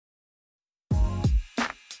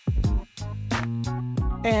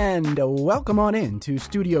And welcome on in to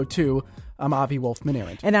Studio 2. I'm Avi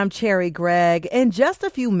Wolfman-Arent. And I'm Cherry Gregg. In just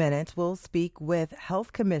a few minutes, we'll speak with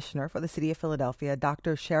Health Commissioner for the City of Philadelphia,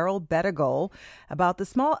 Dr. Cheryl Bettigold, about the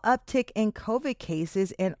small uptick in COVID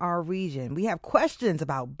cases in our region. We have questions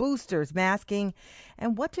about boosters, masking,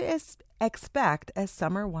 and what to expect as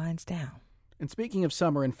summer winds down. And speaking of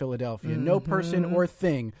summer in Philadelphia, no person or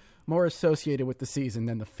thing more associated with the season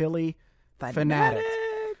than the Philly Fanatic.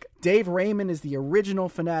 Dave Raymond is the original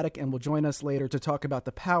Fanatic and will join us later to talk about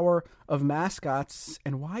the power of mascots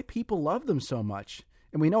and why people love them so much.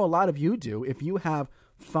 And we know a lot of you do. If you have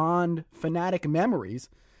fond Fanatic memories,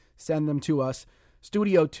 send them to us,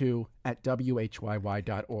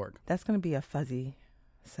 studio2@whyy.org. That's going to be a fuzzy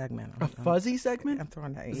segment. A fuzzy segment? I'm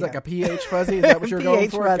throwing that. It's like a pH fuzzy? Is that what you're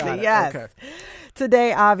going for? pH fuzzy, yes. Okay.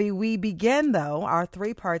 Today, Avi, we begin, though, our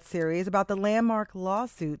three-part series about the landmark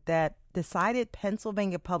lawsuit that decided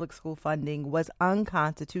Pennsylvania public school funding was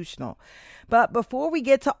unconstitutional. But before we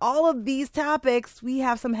get to all of these topics, we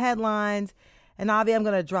have some headlines. And Avi, I'm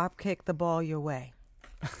going to drop kick the ball your way.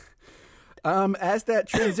 As that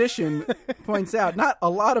transition points out, not a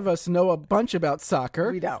lot of us know a bunch about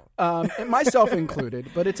soccer. We don't. And myself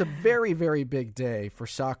included, but it's a very, very big day for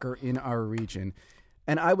soccer in our region.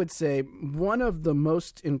 And I would say one of the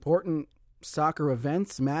most important soccer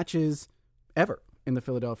events, matches ever in the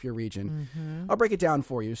Philadelphia region. I'll break it down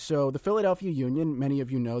for you. So the Philadelphia Union, many of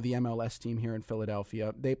you know the MLS team here in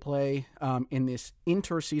Philadelphia, they play in this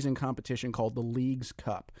inter-season competition called the Leagues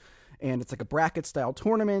Cup. And it's like a bracket-style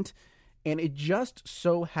tournament. And it just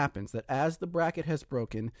so happens that as the bracket has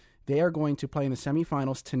broken, they are going to play in the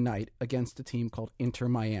semifinals tonight against a team called Inter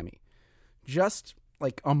Miami. Just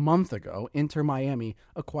like a month ago, Inter Miami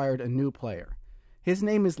acquired a new player. His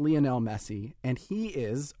name is Lionel Messi, and he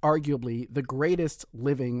is arguably the greatest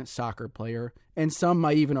living soccer player, and some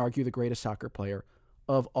might even argue the greatest soccer player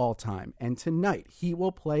of all time. And tonight, he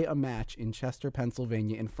will play a match in Chester,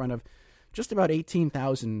 Pennsylvania, in front of just about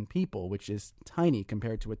 18,000 people, which is tiny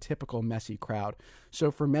compared to a typical Messi crowd. So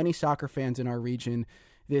for many soccer fans in our region,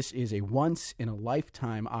 this is a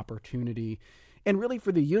once-in-a-lifetime opportunity. And really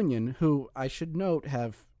for the Union, who I should note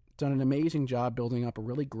have done an amazing job building up a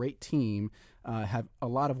really great team, have a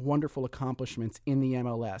lot of wonderful accomplishments in the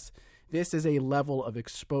MLS. This is a level of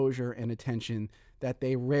exposure and attention that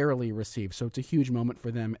they rarely receive. So it's a huge moment for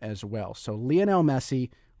them as well. So Lionel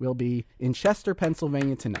Messi will be in Chester,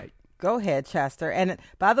 Pennsylvania tonight. Go ahead, Chester. And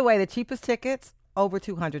by the way, the cheapest tickets, over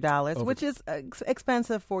 $200, which is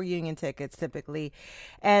expensive for Union tickets typically.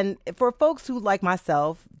 And for folks who, like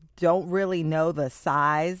myself, don't really know the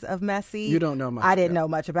size of Messi. You don't know much. I didn't know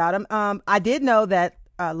much about him. I did know that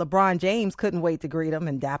LeBron James couldn't wait to greet him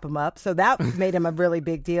and dap him up. So that made him a really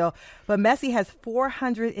big deal. But Messi has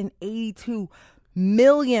 482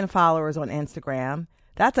 million followers on Instagram.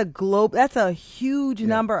 That's a huge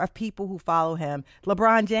number of people who follow him.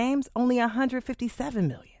 LeBron James, only 157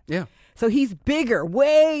 million. Yeah. So he's bigger,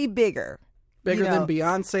 way bigger. Bigger than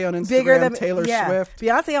Beyonce on Instagram, Taylor Swift.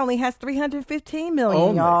 Beyonce only has 315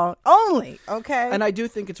 million, y'all. Only, okay? And I do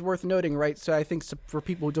think it's worth noting, right? So I think for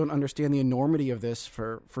people who don't understand the enormity of this,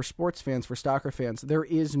 for sports fans, for soccer fans, there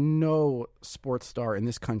is no sports star in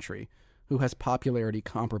this country who has popularity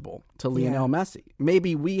comparable to Lionel Messi.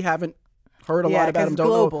 Maybe we haven't heard a lot about him. Don't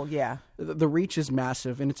global, know. The reach is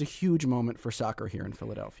massive, and it's a huge moment for soccer here in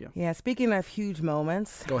Philadelphia. Yeah, speaking of huge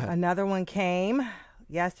moments, go ahead. Another one came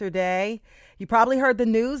yesterday. You probably heard the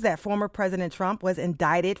news that former President Trump was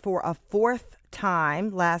indicted for a fourth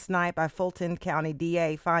time last night by Fulton County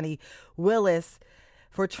DA Fani Willis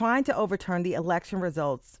for trying to overturn the election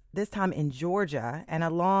results, this time in Georgia. And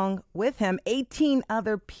along with him, 18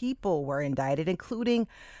 other people were indicted, including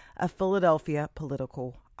a Philadelphia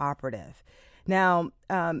political operative. Now,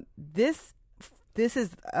 this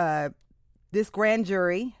grand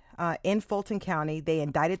jury in Fulton County, they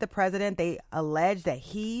indicted the president. They alleged that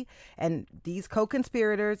he and these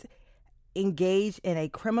co-conspirators engaged in a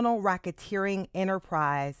criminal racketeering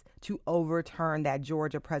enterprise to overturn that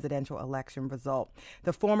Georgia presidential election result.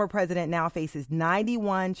 The former president now faces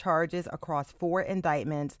 91 charges across 4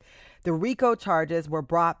 indictments. The RICO charges were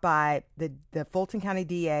brought by the Fulton County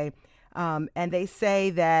DA, and they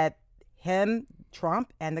say that him,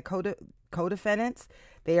 Trump, and the co-defendants,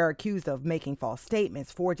 they are accused of making false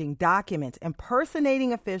statements, forging documents,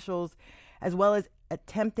 impersonating officials, as well as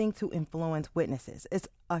attempting to influence witnesses. It's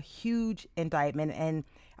a huge indictment. And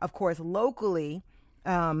of course, locally,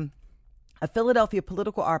 a Philadelphia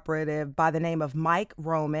political operative by the name of Mike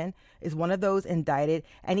Roman is one of those indicted,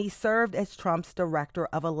 and he served as Trump's director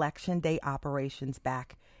of Election Day operations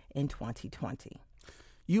back in 2020.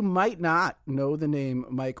 You might not know the name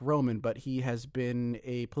Mike Roman, but he has been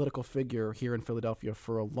a political figure here in Philadelphia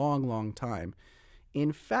for a long, long time.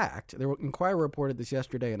 In fact, the Inquirer reported this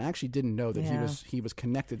yesterday, and I actually didn't know that he was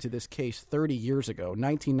connected to this case 30 years ago,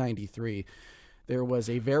 1993. There was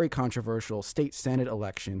a very controversial state Senate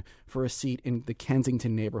election for a seat in the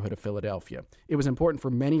Kensington neighborhood of Philadelphia. It was important for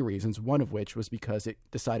many reasons, one of which was because it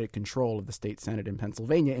decided control of the state Senate in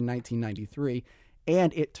Pennsylvania in 1993,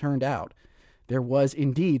 and it turned out there was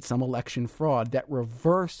indeed some election fraud that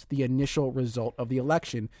reversed the initial result of the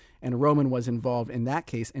election, and Roman was involved in that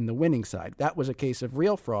case in the winning side. That was a case of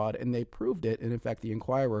real fraud, and they proved it. And in fact, the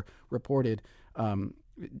Inquirer reported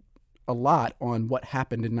a lot on what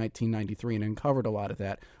happened in 1993 and uncovered a lot of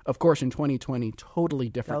that. Of course, in 2020, totally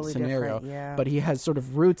different scenario. But he has sort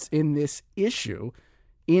of roots in this issue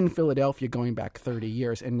in Philadelphia going back 30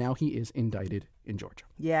 years, and now he is indicted in Georgia.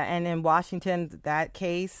 Yeah, and in Washington, that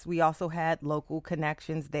case, we also had local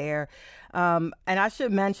connections there. And I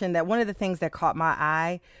should mention that one of the things that caught my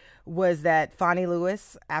eye was that Fonnie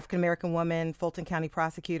Lewis, African-American woman, Fulton County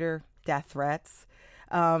prosecutor, death threats.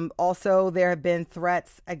 Also, there have been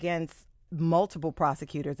threats against multiple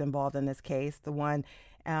prosecutors involved in this case. The one,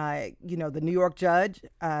 the New York judge,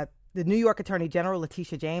 the New York Attorney General,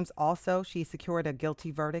 Letitia James, also, she secured a guilty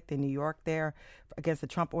verdict in New York there against the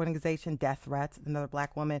Trump Organization, death threats, another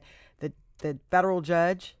black woman. The federal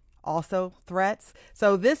judge, also threats.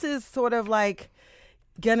 So this is sort of like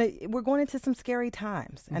we're going into some scary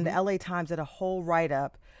times. Mm-hmm. And the LA Times did a whole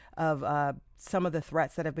write-up of some of the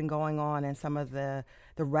threats that have been going on and some of the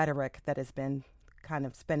rhetoric that has been kind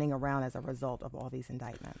of spinning around as a result of all these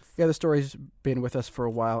indictments. Yeah, the story's been with us for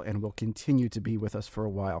a while and will continue to be with us for a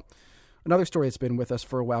while. Another story that's been with us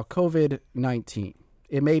for a while, COVID-19.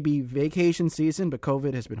 It may be vacation season, but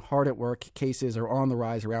COVID has been hard at work. Cases are on the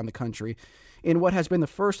rise around the country in what has been the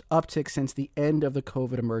first uptick since the end of the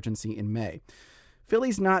COVID emergency in May.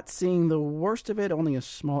 Philly's not seeing the worst of it, only a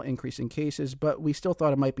small increase in cases, but we still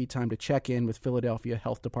thought it might be time to check in with Philadelphia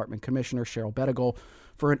Health Department Commissioner Cheryl Bettigal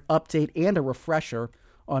for an update and a refresher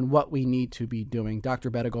on what we need to be doing. Dr.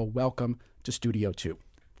 Bettigal, welcome to Studio 2.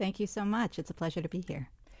 Thank you so much. It's a pleasure to be here.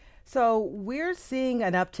 So we're seeing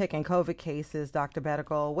an uptick in COVID cases, Dr.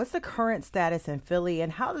 Bettigal. What's the current status in Philly,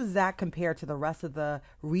 and how does that compare to the rest of the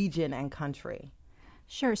region and country?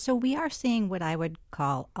 Sure. So we are seeing what I would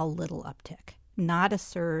call a little uptick. Not a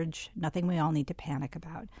surge, nothing we all need to panic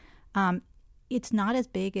about. It's not as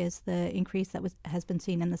big as the increase that has been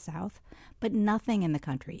seen in the South, but nothing in the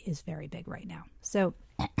country is very big right now. So,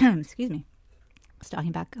 excuse me, I was talking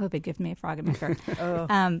about COVID, giving me a frog in my throat.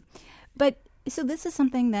 So this is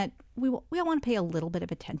something that we all want to pay a little bit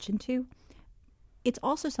of attention to. It's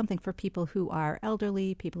also something for people who are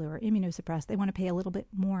elderly, people who are immunosuppressed, they want to pay a little bit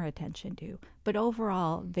more attention to. But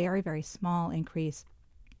overall, very, very small increase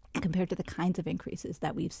compared to the kinds of increases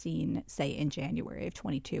that we've seen, say, in January of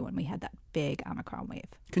 22 when we had that big Omicron wave.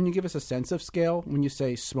 Can you give us a sense of scale when you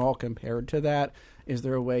say small compared to that? Is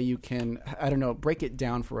there a way you can, break it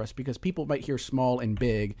down for us? Because people might hear small and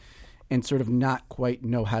big and sort of not quite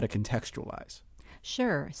know how to contextualize.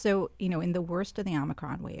 Sure. So, in the worst of the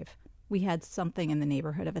Omicron wave, we had something in the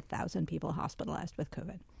neighborhood of 1,000 people hospitalized with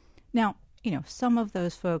COVID. Now, some of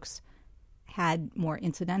those folks had more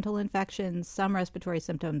incidental infections, some respiratory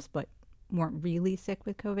symptoms, but weren't really sick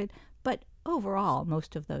with COVID. But overall,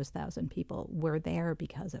 most of those 1,000 people were there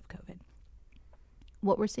because of COVID.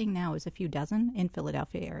 What we're seeing now is a few dozen in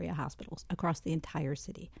Philadelphia area hospitals across the entire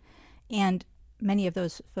city. And many of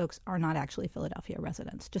those folks are not actually Philadelphia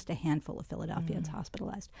residents, just a handful of Philadelphians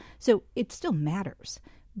hospitalized. So it still matters,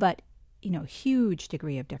 but, huge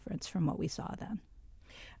degree of difference from what we saw then.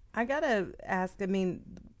 I got to ask,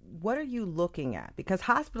 what are you looking at? Because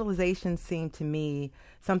hospitalizations seem to me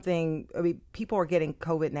people are getting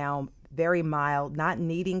COVID now very mild, not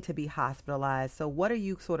needing to be hospitalized. So what are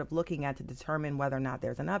you sort of looking at to determine whether or not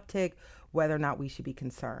there's an uptick, whether or not we should be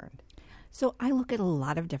concerned? So I look at a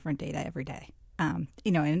lot of different data every day. And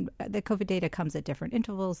the COVID data comes at different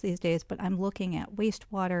intervals these days, but I'm looking at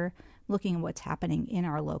wastewater, looking at what's happening in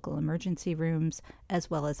our local emergency rooms, as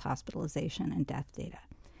well as hospitalization and death data.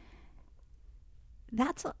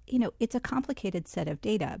 That's, it's a complicated set of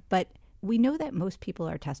data, but we know that most people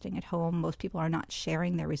are testing at home. Most people are not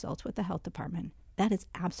sharing their results with the health department. That is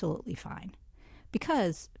absolutely fine.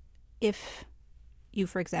 Because if you,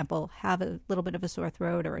 for example, have a little bit of a sore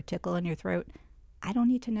throat or a tickle in your throat, I don't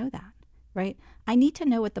need to know that, right? I need to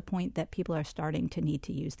know at the point that people are starting to need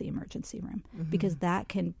to use the emergency room, because that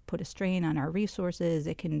can put a strain on our resources.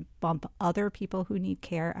 It can bump other people who need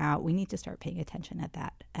care out. We need to start paying attention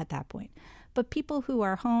at that point. But people who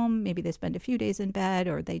are home, maybe they spend a few days in bed,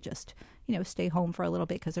 or they just, stay home for a little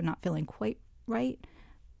bit because they're not feeling quite right.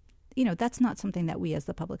 That's not something that we as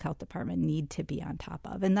the public health department need to be on top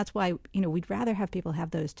of. And that's why, we'd rather have people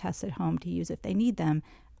have those tests at home to use if they need them,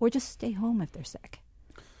 or just stay home if they're sick.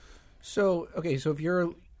 So if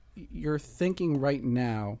you're thinking right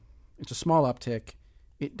now, it's a small uptick.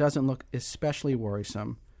 It doesn't look especially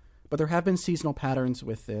worrisome, but there have been seasonal patterns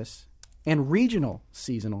with this and regional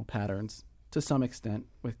seasonal patterns to some extent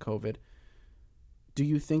with COVID. Do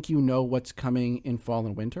you think you know what's coming in fall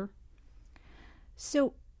and winter?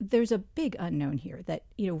 So there's a big unknown here that,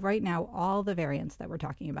 right now, all the variants that we're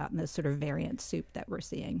talking about in this sort of variant soup that we're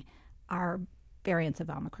seeing are variants of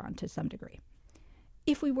Omicron to some degree.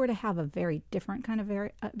 If we were to have a very different kind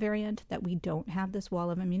of variant that we don't have this wall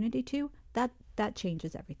of immunity to, that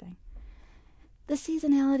changes everything. The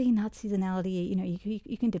seasonality, not seasonality,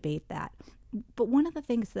 you can debate that. But one of the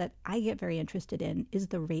things that I get very interested in is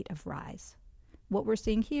the rate of rise. What we're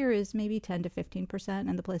seeing here is maybe 10 to 15%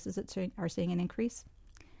 in the places that are seeing an increase.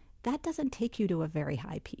 That doesn't take you to a very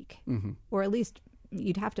high peak, or at least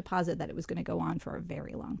you'd have to posit that it was going to go on for a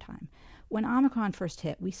very long time. When Omicron first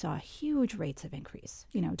hit, we saw huge rates of increase.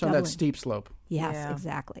 So that steep slope. Yes,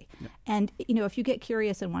 exactly. Yeah. And, if you get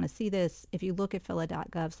curious and want to see this, if you look at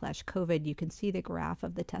phila.gov/COVID, you can see the graph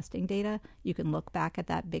of the testing data. You can look back at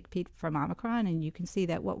that big peak from Omicron, and you can see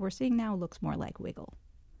that what we're seeing now looks more like wiggle.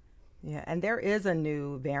 Yeah, and there is a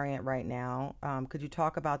new variant right now. Could you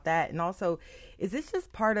talk about that? And also, is this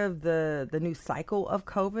just part of the new cycle of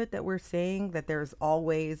COVID that we're seeing, that there's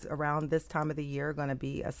always around this time of the year going to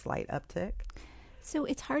be a slight uptick? So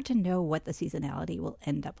it's hard to know what the seasonality will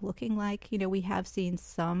end up looking like. We have seen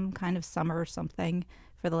some kind of summer something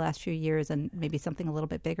for the last few years and maybe something a little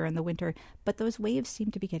bit bigger in the winter, but those waves seem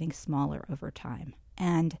to be getting smaller over time.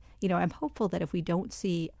 And, I'm hopeful that if we don't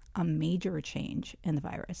see a major change in the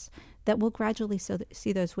virus, that we'll gradually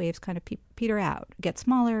see those waves kind of peter out, get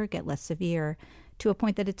smaller, get less severe, to a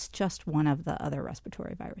point that it's just one of the other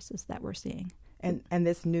respiratory viruses that we're seeing. And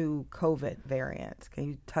this new COVID variant, can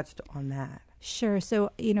you touch on that? Sure.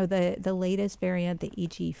 So, the latest variant, the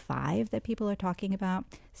EG5 that people are talking about,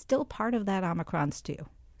 still part of that Omicron stew.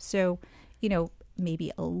 So,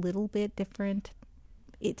 maybe a little bit different.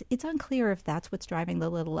 It's unclear if that's what's driving the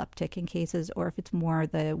little uptick in cases, or if it's more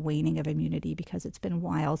the waning of immunity because it's been a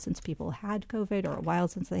while since people had COVID or a while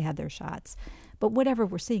since they had their shots. But whatever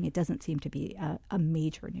we're seeing, it doesn't seem to be a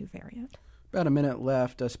major new variant. About a minute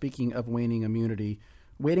left. Speaking of waning immunity,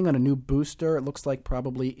 waiting on a new booster, it looks like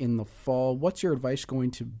probably in the fall. What's your advice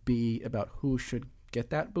going to be about who should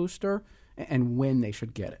get that booster and when they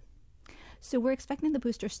should get it? So we're expecting the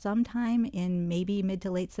booster sometime in maybe mid to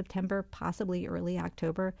late September, possibly early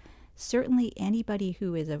October. Certainly anybody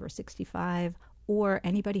who is over 65 or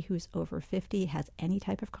anybody who's over 50 has any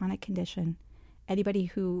type of chronic condition. Anybody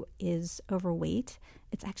who is overweight,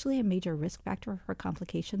 it's actually a major risk factor for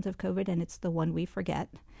complications of COVID, and it's the one we forget.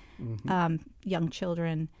 Young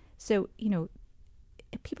children. So,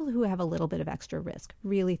 people who have a little bit of extra risk,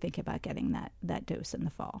 really think about getting that dose in the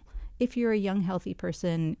fall. If you're a young, healthy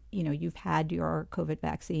person, you've had your COVID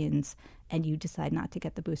vaccines and you decide not to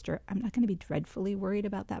get the booster, I'm not going to be dreadfully worried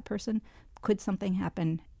about that person. Could something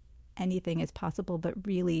happen? Anything is possible, but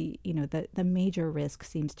really, the major risk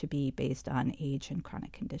seems to be based on age and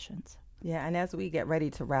chronic conditions. Yeah, and as we get ready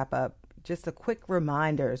to wrap up, just a quick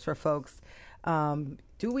reminders for folks.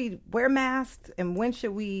 Do we wear masks, and when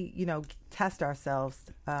should we, test ourselves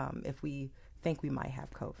if we think we might have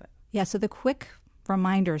COVID? Yeah, so the quick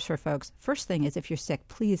reminders for folks. First thing is, if you're sick,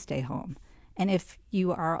 please stay home. And if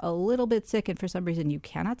you are a little bit sick and for some reason you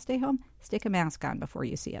cannot stay home, stick a mask on before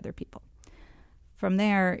you see other people. From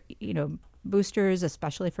there, boosters,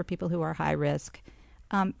 especially for people who are high risk.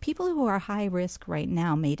 People who are high risk right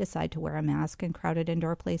now may decide to wear a mask in crowded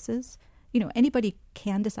indoor places. Anybody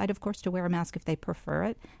can decide, of course, to wear a mask if they prefer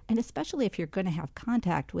it. And especially if you're going to have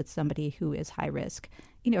contact with somebody who is high risk.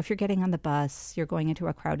 If you're getting on the bus, you're going into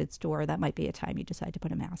a crowded store, that might be a time you decide to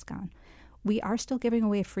put a mask on. We are still giving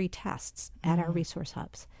away free tests at our resource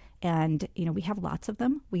hubs. And, we have lots of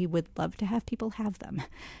them. We would love to have people have them.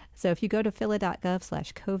 So if you go to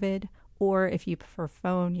phila.gov/COVID, or if you prefer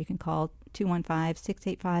phone, you can call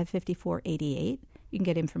 215-685-5488. You can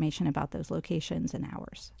get information about those locations and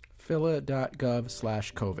hours.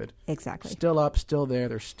 phila.gov/COVID. Exactly. Still up, still there.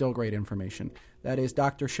 There's still great information. That is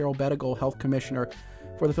Dr. Cheryl Bedigal, Health Commissioner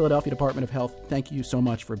for the Philadelphia Department of Health. Thank you so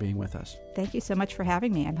much for being with us. Thank you so much for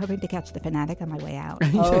having me. I'm hoping to catch the fanatic on my way out.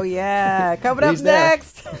 Oh, yeah. Coming up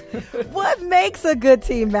next, what makes a good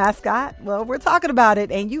team mascot? Well, we're talking about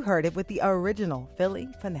it, and you heard it with the original Philly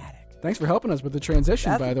Fanatic. Thanks for helping us with the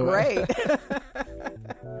transition, by the way. Great.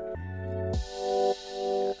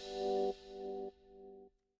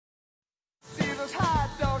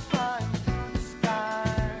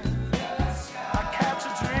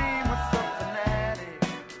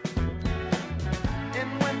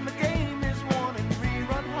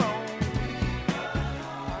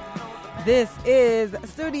 This is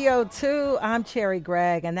Studio 2. I'm Cherry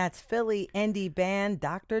Gregg, and that's Philly indie band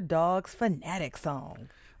Dr. Dog's Fanatic Song.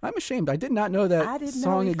 I'm ashamed. I did not know that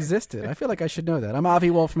song know existed. I feel like I should know that. I'm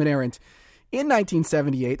Avi Wolfman-Arendt. In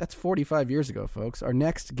 1978, that's 45 years ago, folks, our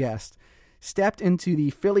next guest stepped into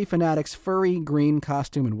the Philly Fanatics' furry green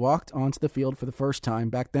costume and walked onto the field for the first time.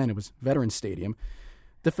 Back then, it was Veterans Stadium.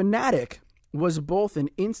 The Fanatic was both an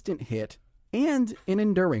instant hit and an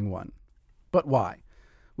enduring one. But why?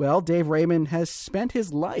 Well, Dave Raymond has spent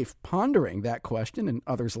his life pondering that question and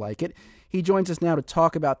others like it. He joins us now to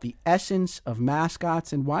talk about the essence of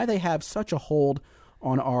mascots and why they have such a hold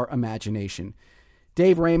on our imagination.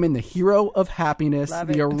 Dave Raymond, the hero of happiness,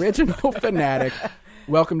 the original Fanatic.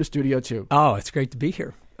 Welcome to Studio 2. Oh, it's great to be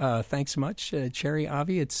here. Thanks so much, Cherry,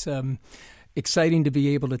 Avi. It's exciting to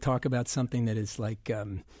be able to talk about something that is like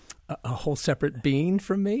a whole separate being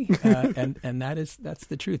from me, and that's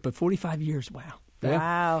the truth. But 45 years, wow. Yeah.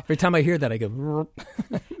 Wow. Every time I hear that, I go...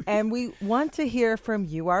 And we want to hear from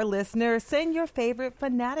you, our listeners. Send your favorite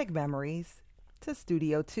Fanatic memories to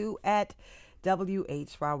Studio2 at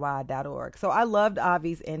WHYY.org. So I loved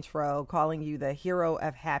Avi's intro, calling you the hero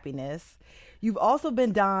of happiness. You've also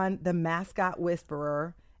been Don, the mascot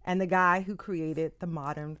whisperer, and the guy who created the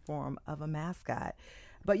modern form of a mascot.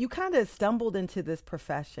 But you kind of stumbled into this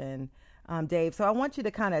profession, Dave. So I want you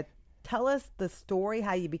to kind of tell us the story,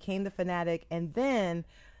 how you became the Fanatic, and then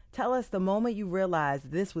tell us the moment you realized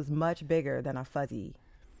this was much bigger than a fuzzy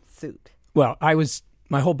suit. Well,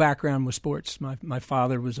 my whole background was sports. My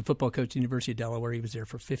father was a football coach at the University of Delaware. He was there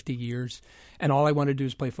for 50 years, and all I wanted to do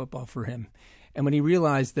was play football for him. And when he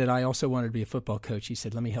realized that I also wanted to be a football coach, he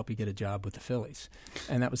said, let me help you get a job with the Phillies.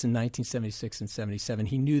 And that was in 1976 and 77.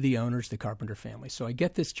 He knew the owners, the Carpenter family. So I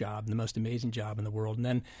get this job, the most amazing job in the world. And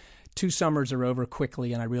then 2 summers are over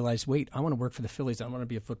quickly, and I realized, wait, I want to work for the Phillies. I want to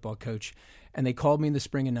be a football coach. And they called me in the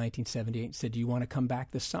spring of 1978 and said, do you want to come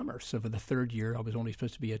back this summer? So for the 3rd year, I was only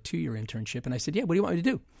supposed to be a 2-year internship. And I said, yeah, what do you want me to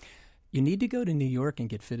do? You need to go to New York and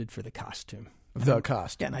get fitted for the costume. The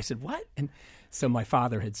costume. Yeah, and I said, what? And so my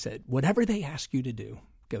father had said, whatever they ask you to do,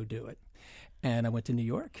 go do it. And I went to New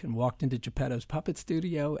York and walked into Geppetto's puppet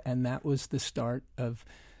studio, and that was the start of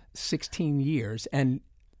 16 years. And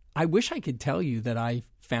I wish I could tell you that I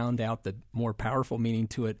found out the more powerful meaning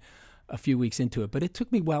to it a few weeks into it, but it took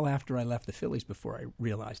me well after I left the Phillies before I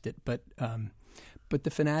realized it. But the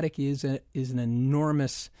Fanatic is an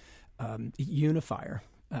enormous unifier.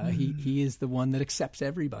 He is the one that accepts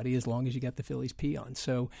everybody as long as you got the Phillies P on.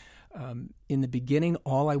 So in the beginning,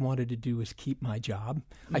 all I wanted to do was keep my job.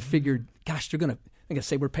 I figured, gosh, they're going to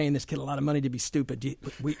say we're paying this kid a lot of money to be stupid.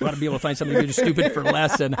 We ought to be able to find something to do stupid for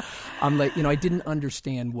less. And I'm like, I didn't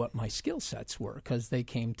understand what my skill sets were because they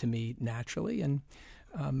came to me naturally. And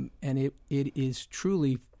it is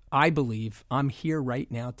truly, I believe, I'm here right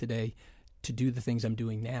now today to do the things I'm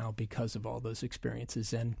doing now because of all those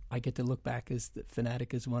experiences. And I get to look back as the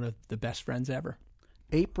Fanatic as one of the best friends ever.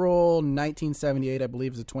 April 1978, I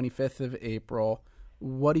believe, is the 25th of April.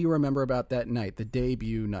 What do you remember about that night, the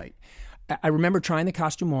debut night? I remember trying the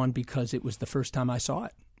costume on because it was the first time I saw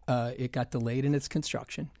it. It got delayed in its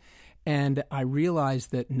construction. And I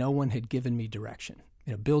realized that no one had given me direction.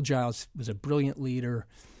 Bill Giles was a brilliant leader.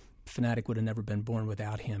 Fanatic would have never been born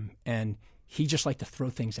without him. And he just liked to throw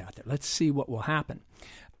things out there. Let's see what will happen.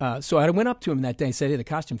 So I went up to him that day and said, hey, the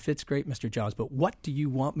costume fits great, Mr. Giles, but what do you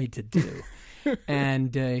want me to do?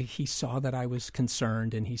 And he saw that I was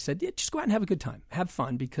concerned, and he said, yeah, just go out and have a good time. Have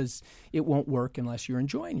fun, because it won't work unless you're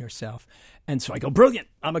enjoying yourself. And so I go, brilliant.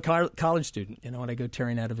 I'm a college student. And I go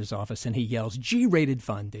tearing out of his office, and he yells, G-rated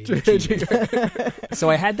fun, David. So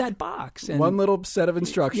I had that box. And one little set of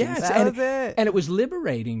instructions. Yes, that was it. And it was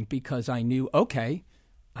liberating because I knew, okay,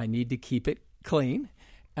 I need to keep it clean.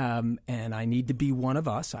 And I need to be one of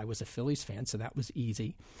us. I was a Phillies fan, so that was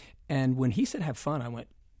easy. And when he said have fun, I went,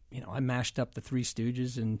 I mashed up the Three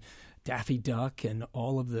Stooges and Daffy Duck and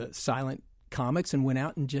all of the silent comics and went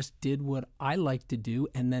out and just did what I like to do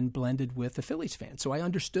and then blended with a Phillies fan. So I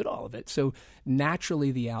understood all of it. So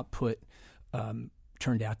naturally the output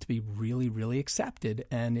turned out to be really, really accepted,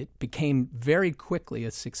 and it became very quickly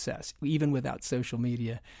a success, even without social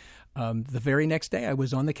media. The very next day I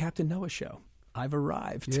was on the Captain Noah show. I've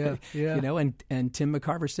arrived, yeah. And Tim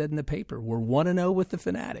McCarver said in the paper, we're 1-0 with the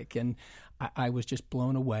Fanatic. And I was just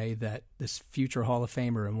blown away that this future Hall of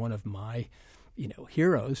Famer and one of my,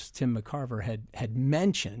 heroes, Tim McCarver, had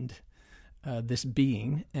mentioned this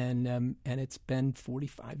being, and it's been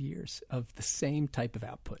 45 years of the same type of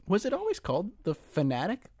output. Was it always called the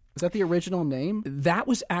Fanatic? Is that the original name? That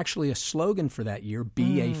was actually a slogan for that year,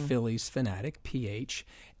 Be a Phillies Fanatic, PH.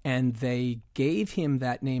 And they gave him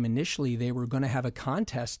that name initially. They were going to have a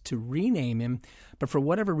contest to rename him, but for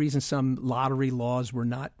whatever reason, some lottery laws were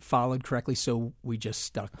not followed correctly, so we just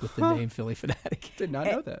stuck with the name Philly Fanatic. Did not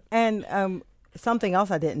know that. And something else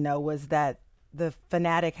I didn't know was that the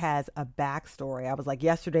Fanatic has a backstory. I was like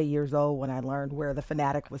yesterday years old when I learned where the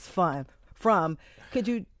Fanatic was from. Could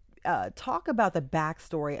you talk about the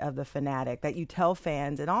backstory of the Fanatic that you tell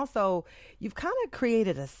fans, and also you've kind of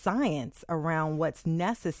created a science around what's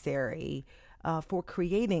necessary for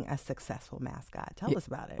creating a successful mascot. Tell us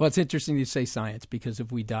about it. Well, it's interesting you say science, because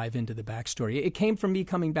if we dive into the backstory, it came from me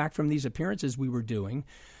coming back from these appearances we were doing,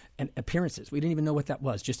 and appearances, we didn't even know what that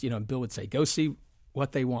was. Just, Bill would say, go see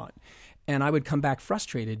what they want. And I would come back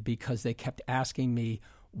frustrated because they kept asking me,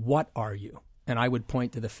 what are you? And I would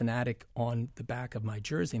point to the Fanatic on the back of my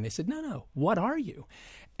jersey, and they said, no, what are you?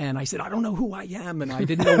 And I said, I don't know who I am, and I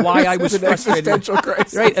didn't know why I was frustrated. Existential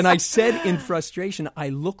crisis. Right, and I said in frustration, I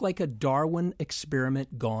look like a Darwin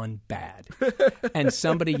experiment gone bad. And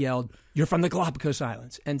somebody yelled, you're from the Galapagos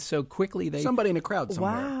Islands. And so quickly they... Somebody in a crowd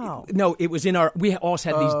somewhere. Wow. No, it was we also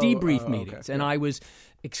had these debrief meetings, and I was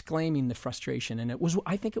exclaiming the frustration, and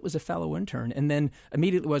I think it was a fellow intern, and then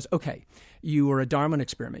immediately was, okay, you were a Darwin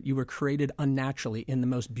experiment. You were created unnaturally in the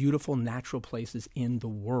most beautiful natural places in the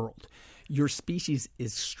world. Your species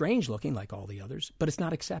is strange looking like all the others, but it's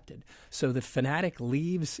not accepted. So the Fanatic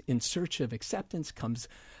leaves in search of acceptance, comes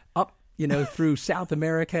up through South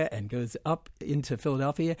America and goes up into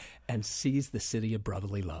Philadelphia and sees the city of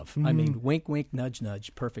brotherly love. I mean, wink, wink, nudge,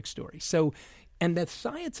 nudge, perfect story. So, and the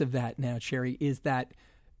science of that now, Sherry, is that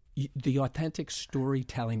the authentic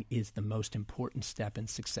storytelling is the most important step in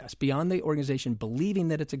success. Beyond the organization believing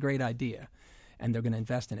that it's a great idea and they're going to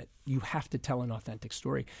invest in it, you have to tell an authentic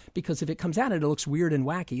story. Because if it comes out and it looks weird and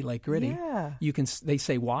wacky, like Gritty, they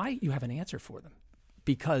say, why? You have an answer for them.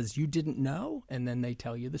 Because you didn't know, and then they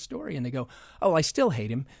tell you the story, and they go, oh, I still hate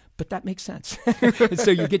him, but that makes sense. And so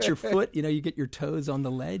you get your foot, you get your toes on the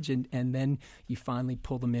ledge, and then you finally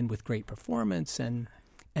pull them in with great performance and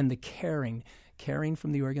the caring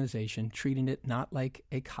from the organization, treating it not like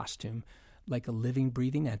a costume, like a living,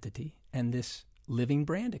 breathing entity, and this living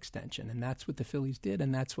brand extension. And that's what the Phillies did,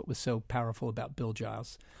 and that's what was so powerful about Bill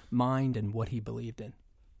Giles' mind and what he believed in.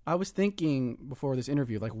 I was thinking before this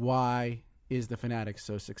interview, why is the Fanatic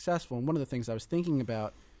so successful? And one of the things I was thinking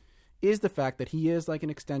about is the fact that he is like an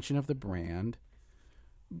extension of the brand,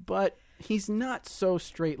 but he's not so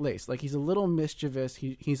straight-laced. He's a little mischievous.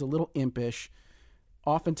 He's a little impish.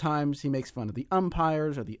 Oftentimes he makes fun of the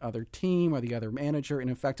umpires or the other team or the other manager. And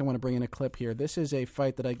in fact, I want to bring in a clip here. This is a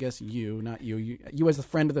fight that I guess you as a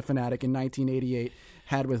friend of the Fanatic in 1988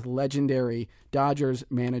 had with legendary Dodgers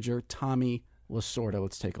manager Tommy Lasorda.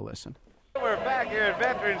 Let's take a listen. We're back here at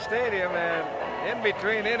Veterans Stadium, and in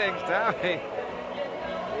between innings, Tommy,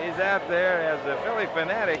 he's out there as the Philly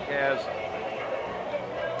Fanatic has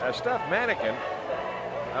a stuffed mannequin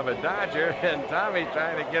of a Dodger, and Tommy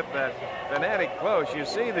trying to get the Fanatic close. You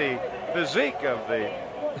see the physique of the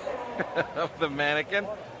of the mannequin.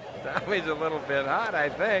 Tommy's a little bit hot, I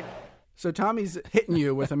think. So Tommy's hitting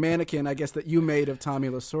you with a mannequin, I guess, that you made of Tommy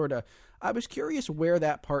Lasorda. I was curious where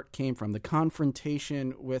that part came from, the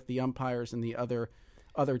confrontation with the umpires and the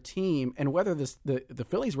other team, and whether the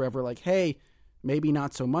Phillies were ever like, hey, maybe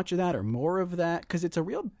not so much of that or more of that, because it's a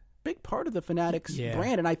real big part of the Fanatics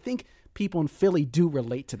brand, and I think people in Philly do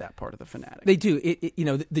relate to that part of the Fanatic. They do.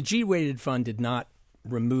 The G-rated fund did not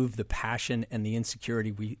remove the passion and the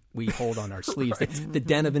insecurity we hold on our sleeves. Right. The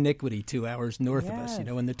den of iniquity 2 hours north of us,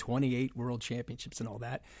 and the 28 world championships and all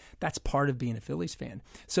that. That's part of being a Phillies fan.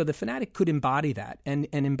 So the Fanatic could embody that and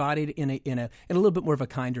embody it in a little bit more of a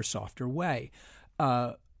kinder, softer way.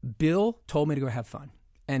 Bill told me to go have fun,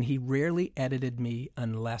 and he rarely edited me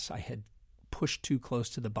unless I had pushed too close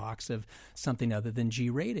to the box of something other than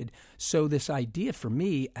G-rated. So this idea for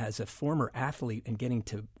me as a former athlete and getting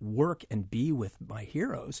to work and be with my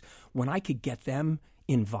heroes, when I could get them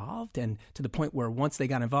involved, and to the point where once they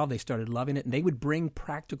got involved, they started loving it, and they would bring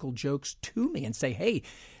practical jokes to me and say, hey,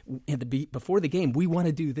 before the game, we want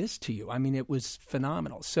to do this to you. I mean, it was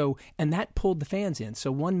phenomenal. So, and that pulled the fans in.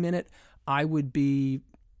 So 1 minute I would be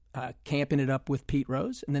camping it up with Pete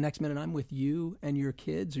Rose, and the next minute I'm with you and your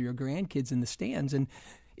kids or your grandkids in the stands, and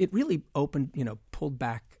it really pulled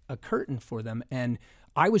back a curtain for them. And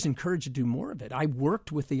I was encouraged to do more of it. I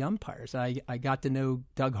worked with the umpires. I got to know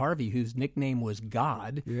Doug Harvey, whose nickname was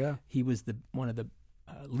God. Yeah. He was one of the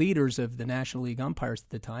leaders of the National League umpires at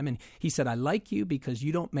the time. And he said, I like you because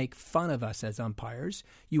you don't make fun of us as umpires.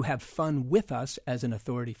 You have fun with us as an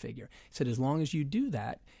authority figure. He said, as long as you do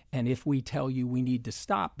that, and if we tell you we need to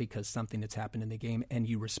stop because something that's happened in the game and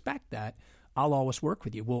you respect that, I'll always work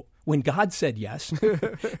with you. Well, when God said yes,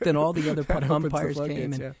 then all the other umpires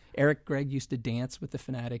came. And Eric Gregg used to dance with the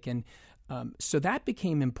Fanatic. And so that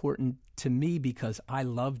became important to me because I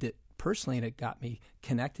loved it personally, and it got me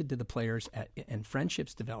connected to the players and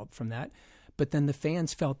friendships developed from that. But then the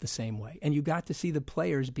fans felt the same way. And you got to see the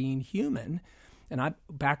players being human. And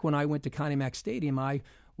back when I went to Connie Mack Stadium, I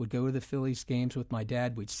would go to the Phillies games with my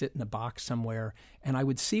dad. We'd sit in the box somewhere, and I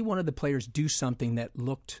would see one of the players do something that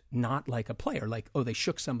looked not like a player, like, oh, they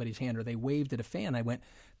shook somebody's hand or they waved at a fan. I went,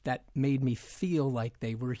 that made me feel like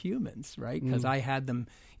they were humans, right? Because I had them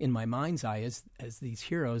in my mind's eye as these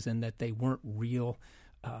heroes, and that they weren't real.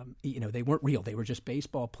 They weren't real. They were just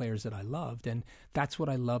baseball players that I loved. And that's what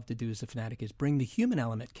I love to do as a Fanatic, is bring the human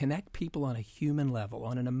element, connect people on a human level,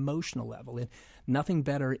 on an emotional level. And nothing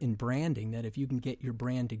better in branding than if you can get your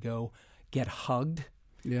brand to go get hugged,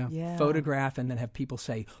 photograph, and then have people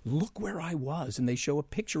say, look where I was. And they show a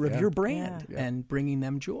picture of your brand and bringing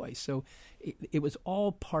them joy. So it was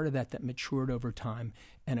all part of that matured over time.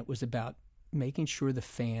 And it was about making sure the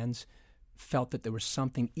fans felt that there was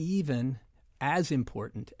something even as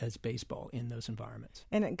important as baseball in those environments.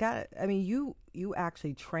 And you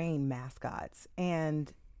actually train mascots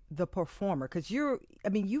and the performer, because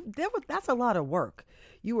that's a lot of work.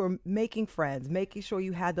 You were making friends, making sure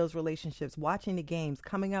you had those relationships, watching the games,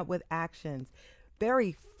 coming up with actions,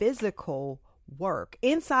 very physical work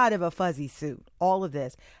inside of a fuzzy suit, all of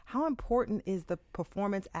this. How important is the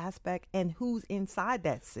performance aspect and who's inside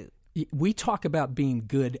that suit? We talk about being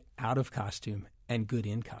good out of costume and good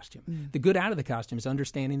in costume. The good out of the costume is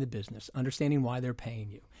understanding the business, understanding why they're paying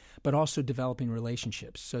you, but also developing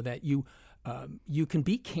relationships so that you can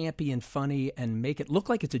be campy and funny and make it look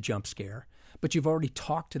like it's a jump scare, but you've already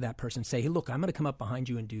talked to that person. Say, hey, look, I'm going to come up behind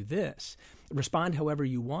you and do this. Respond however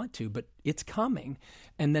you want to, but it's coming.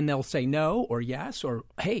 And then they'll say no or yes or,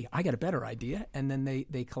 hey, I got a better idea. And then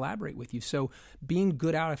they collaborate with you. So being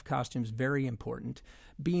good out of costume is very important.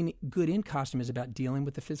 Being good in costume is about dealing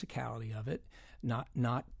with the physicality of it,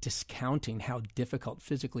 not discounting how difficult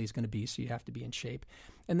physically is going to be, so you have to be in shape.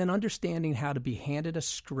 And then understanding how to be handed a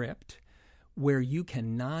script where you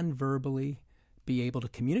can non-verbally be able to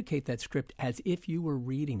communicate that script as if you were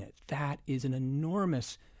reading it. That is an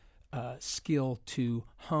enormous skill to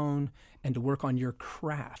hone and to work on your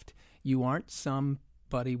craft. You aren't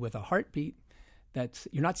somebody with a heartbeat.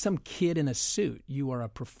 You're not some kid in a suit. You are a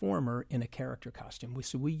performer in a character costume.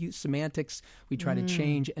 So we use semantics. We try to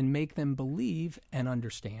change and make them believe and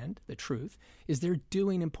understand the truth is they're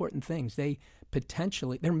doing important things. They're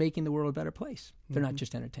making the world a better place. They're not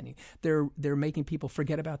just entertaining. They're making people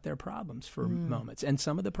forget about their problems for moments. And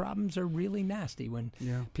some of the problems are really nasty when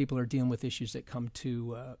people are dealing with issues that come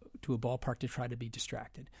to a ballpark to try to be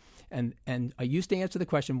distracted. And I used to answer the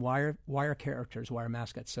question, why are characters, why are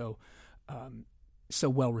mascots so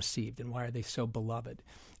well received, and why are they so beloved?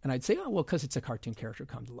 And I'd say, oh, well, because it's a cartoon character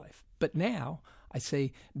come to life. But now I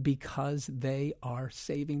say because they are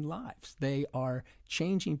saving lives. They are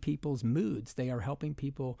changing people's moods. They are helping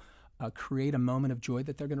people create a moment of joy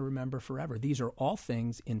that they're going to remember forever. These are all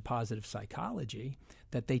things in positive psychology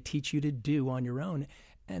that they teach you to do on your own.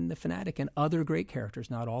 And the Fanatic and other great characters,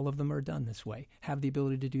 not all of them are done this way, have the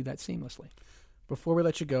ability to do that seamlessly. Before we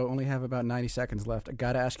let you go, only have about 90 seconds left. I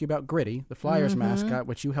got to ask you about Gritty, the Flyers mascot,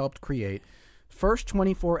 which you helped create. First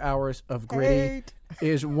 24 hours of Gritty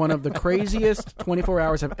is one of the craziest 24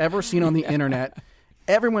 hours I've ever seen on the internet.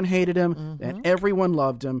 Everyone hated him, and everyone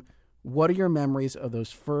loved him. What are your memories of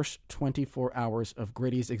those first 24 hours of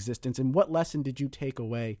Gritty's existence, and what lesson did you take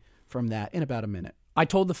away from that in about a minute? I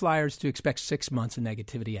told the Flyers to expect 6 months of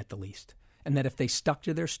negativity at the least, and that if they stuck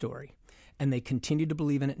to their story, and they continued to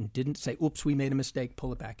believe in it and didn't say, oops, we made a mistake,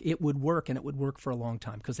 pull it back, it would work, and it would work for a long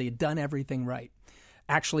time because they had done everything right.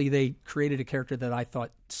 Actually, they created a character that I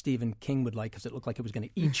thought Stephen King would like because it looked like it was going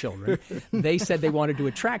to eat children. They said they wanted to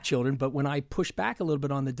attract children, but when I pushed back a little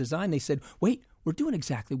bit on the design, they said, wait, we're doing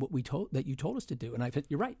exactly what you told us to do. And I said,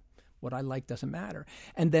 you're right. What I like doesn't matter.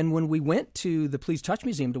 And then when we went to the Please Touch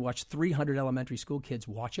Museum to watch 300 elementary school kids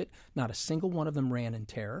watch it, not a single one of them ran in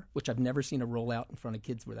terror, which I've never seen a rollout in front of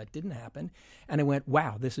kids where that didn't happen. And I went,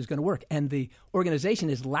 wow, this is going to work. And the organization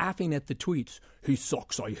is laughing at the tweets. He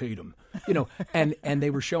sucks, I hate him. And they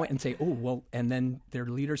were showing and say, oh, well, and then their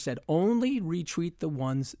leader said, only retweet the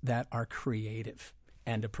ones that are creative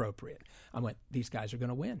and appropriate. I went, these guys are going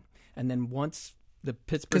to win. And then once the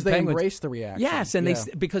Pittsburgh because they Penguins embraced the reaction. Yes, and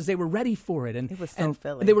because they were ready for it, and it was so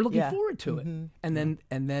Philly. They were looking forward to it. And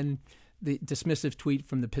then the dismissive tweet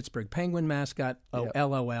from the Pittsburgh Penguin mascot,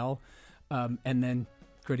 LOL, and then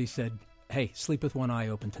Gritty said, "Hey, sleep with one eye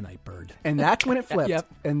open tonight, bird." And that's when it flipped.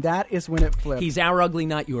 Yep. And that is when it flipped. He's our ugly,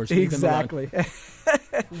 not yours. Leave him alone. Exactly.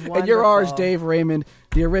 And you're ours, Dave Raymond,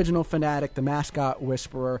 the original fanatic, the mascot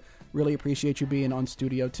whisperer. Really appreciate you being on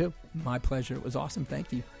Studio 2. My pleasure. It was awesome.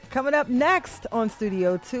 Thank you. Coming up next on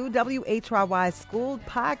Studio 2, WHYY's School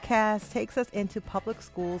Podcast takes us into public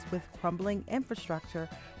schools with crumbling infrastructure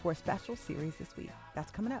for a special series this week.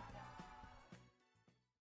 That's coming up.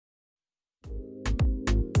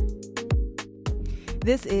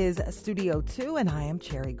 This is Studio 2, and I am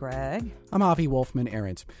Cherry Gregg. I'm Avi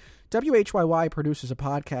Wolfman-Ahrens. WHYY produces a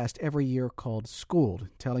podcast every year called Schooled,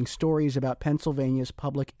 telling stories about Pennsylvania's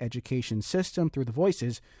public education system through the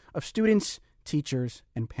voices of students, teachers,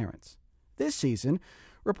 and parents. This season,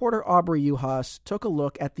 reporter Aubrey Uhas took a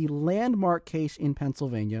look at the landmark case in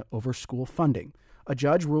Pennsylvania over school funding. A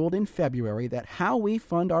judge ruled in February that how we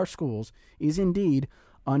fund our schools is indeed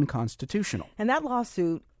unconstitutional. And that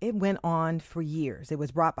lawsuit, it went on for years. It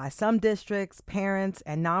was brought by some districts, parents,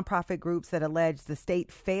 and nonprofit groups that alleged the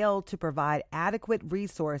state failed to provide adequate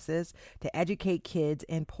resources to educate kids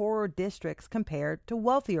in poorer districts compared to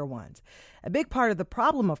wealthier ones. A big part of the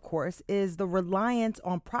problem, of course, is the reliance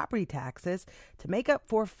on property taxes to make up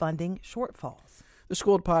for funding shortfalls. The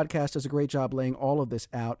Schooled Podcast does a great job laying all of this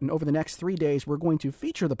out, and over the next 3 days, we're going to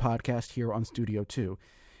feature the podcast here on Studio 2.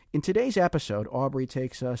 In today's episode, Aubrey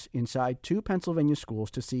takes us inside 2 Pennsylvania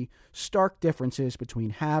schools to see stark differences between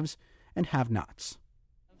haves and have-nots.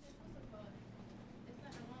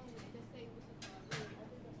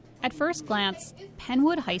 At first glance,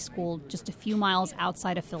 Penwood High School, just a few miles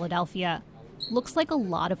outside of Philadelphia, looks like a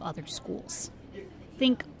lot of other schools.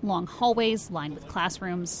 Think long hallways lined with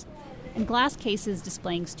classrooms, and glass cases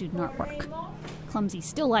displaying student artwork, clumsy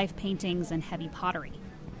still life paintings, and heavy pottery.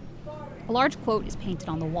 A large quote is painted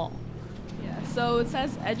on the wall. Yeah, so it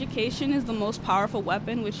says education is the most powerful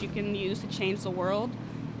weapon which you can use to change the world.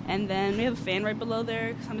 And then we have a fan right below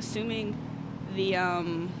there, because I'm assuming the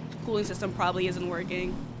cooling system probably isn't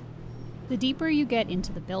working. The deeper you get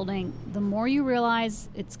into the building, the more you realize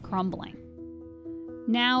it's crumbling.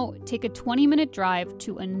 Now, take a 20-minute drive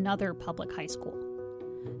to another public high school.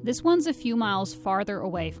 This one's a few miles farther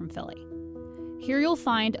away from Philly. Here you'll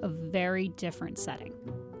find a very different setting.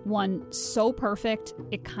 One so perfect,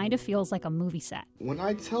 it kind of feels like a movie set. When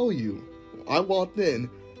I tell you, I walked in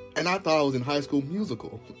and I thought I was in High School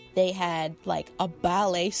Musical. They had like a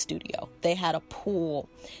ballet studio. They had a pool.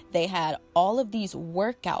 They had all of these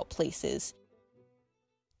workout places.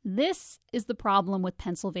 This is the problem with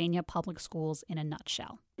Pennsylvania public schools in a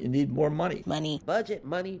nutshell. You need more money. Money. Budget,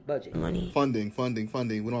 money, budget. Money. Funding.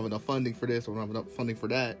 We don't have enough funding for this, or we don't have enough funding for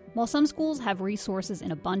that. While some schools have resources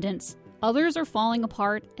in abundance, others are falling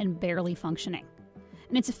apart and barely functioning.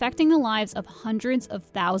 And it's affecting the lives of hundreds of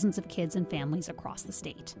thousands of kids and families across the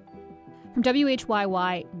state. From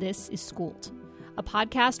WHYY, this is Schooled, a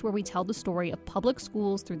podcast where we tell the story of public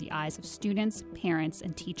schools through the eyes of students, parents,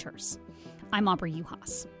 and teachers. I'm Aubrey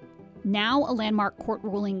Uhas. Now, a landmark court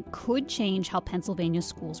ruling could change how Pennsylvania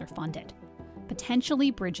schools are funded,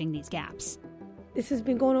 potentially bridging these gaps. This has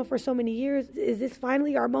been going on for so many years. Is this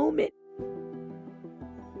finally our moment?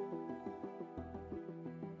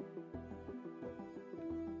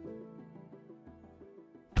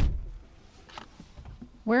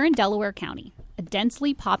 We're in Delaware County, a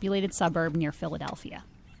densely populated suburb near Philadelphia.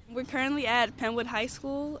 We're currently at Penwood High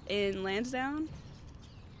School in Lansdowne.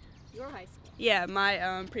 Your high school? Yeah,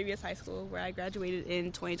 my previous high school where I graduated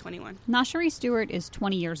in 2021. Nashari Stewart is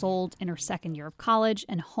 20 years old, in her second year of college,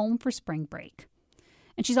 and home for spring break.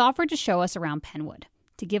 And she's offered to show us around Penwood,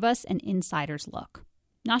 to give us an insider's look.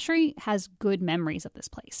 Nashari has good memories of this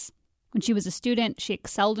place. When she was a student, she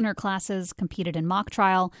excelled in her classes, competed in mock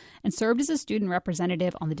trial, and served as a student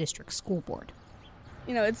representative on the district school board.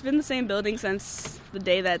 You know, it's been the same building since the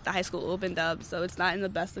day that the high school opened up, so it's not in the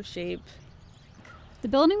best of shape. The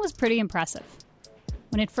building was pretty impressive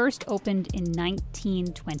when it first opened in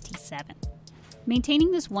 1927.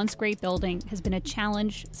 Maintaining this once great building has been a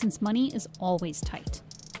challenge since money is always tight.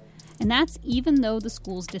 And that's even though the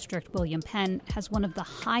school's district, William Penn, has one of the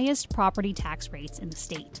highest property tax rates in the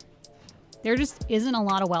state. There just isn't a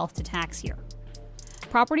lot of wealth to tax here.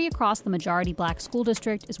 Property across the majority black school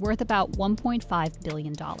district is worth about $1.5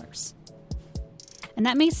 billion. And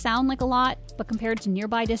that may sound like a lot, but compared to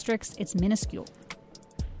nearby districts, it's minuscule.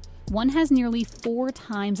 One has nearly 4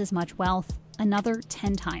 times as much wealth, another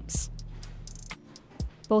 10 times.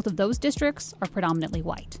 Both of those districts are predominantly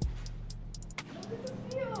white.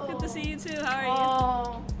 Good to see you too. How are you?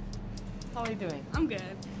 Oh, how are you doing? I'm good.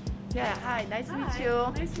 Yeah, hi, nice to meet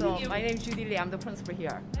you. Nice to meet you. My name is Judy Lee. I'm the principal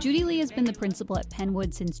here. Judy Lee has been the principal at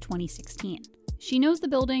Penwood since 2016. She knows the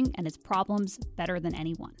building and its problems better than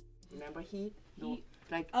anyone. Remember heat? No,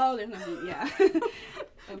 Oh, there's no heat, yeah.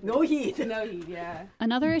 no heat. No heat, yeah.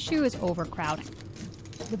 Another issue is overcrowding.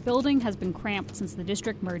 The building has been cramped since the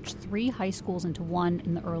district merged 3 high schools into one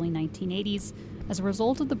in the early 1980s as a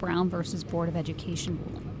result of the Brown versus Board of Education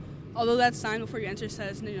ruling. Although that sign before you enter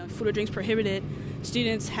says, food or drinks prohibited,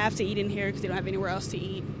 students have to eat in here because they don't have anywhere else to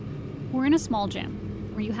eat. We're in a small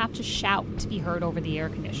gym where you have to shout to be heard over the air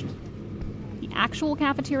conditioning. The actual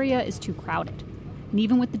cafeteria is too crowded. And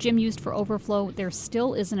even with the gym used for overflow, there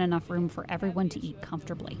still isn't enough room for everyone to eat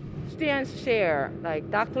comfortably. Students share, like,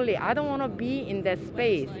 Dr. Lee, I don't want to be in that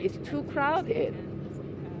space. It's too crowded.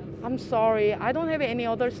 I'm sorry, I don't have any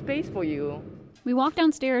other space for you. We walk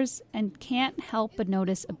downstairs and can't help but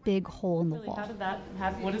notice a big hole in the wall. How did that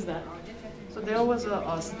happen? What is that? So there was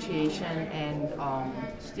a situation, and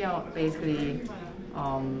student basically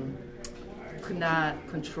could not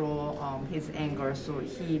control his anger, so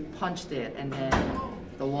he punched it, and then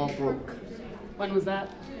the wall broke. When was that?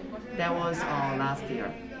 That was last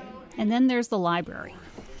year. And then there's the library.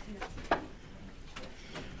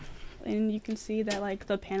 And you can see that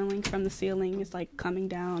the paneling from the ceiling is coming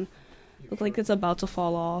down. Looks like it's about to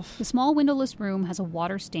fall off. The small windowless room has a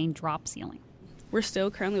water-stained drop ceiling. We're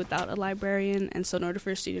still currently without a librarian, and so in order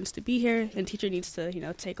for students to be here, the teacher needs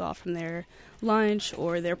to, take off from their lunch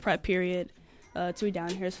or their prep period to be down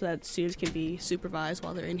here so that students can be supervised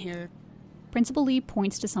while they're in here. Principal Lee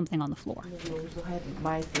points to something on the floor. We also had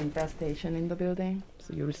mice infestation in the building,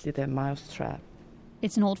 so you will see that mouse trap.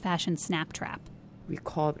 It's an old-fashioned snap trap. We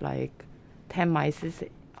caught 10 mice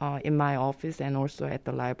in my office and also at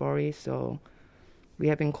the library, so we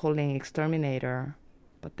have been calling exterminator,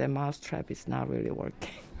 but the mouse trap is not really working.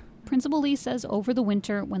 Principal Lee says over the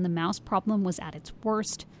winter, when the mouse problem was at its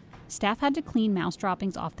worst, staff had to clean mouse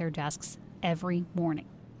droppings off their desks every morning.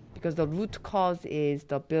 Because the root cause is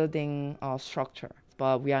the building structure,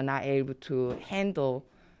 but we are not able to handle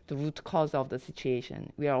the root cause of the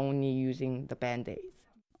situation. We are only using the Band-Aids.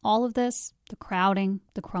 All of this, the crowding,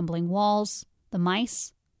 the crumbling walls, the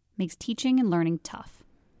mice, makes teaching and learning tough.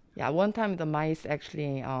 Yeah, one time the mice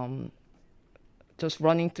actually just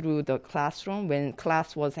running through the classroom when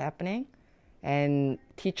class was happening, and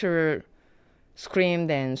teacher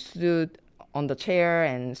screamed and stood on the chair,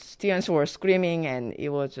 and students were screaming, and it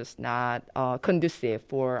was just not conducive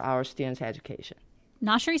for our students' education.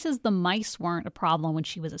 Nashri says the mice weren't a problem when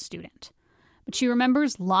she was a student, but she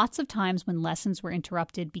remembers lots of times when lessons were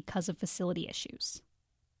interrupted because of facility issues.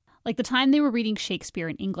 Like the time they were reading Shakespeare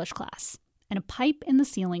in English class, and a pipe in the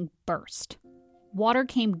ceiling burst. Water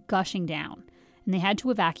came gushing down, and they had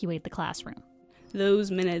to evacuate the classroom.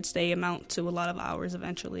 Those minutes, they amount to a lot of hours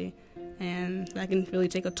eventually, and that can really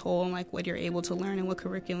take a toll on what you're able to learn and what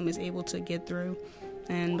curriculum is able to get through.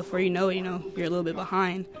 And before you know it, you're a little bit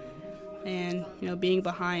behind. And, being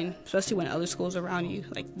behind, especially when other schools around you,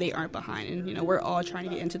 they aren't behind. And, we're all trying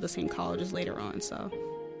to get into the same colleges later on, so.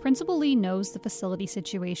 Principal Lee knows the facility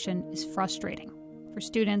situation is frustrating for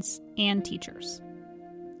students and teachers.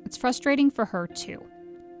 It's frustrating for her, too.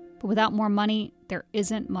 But without more money, there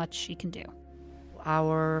isn't much she can do.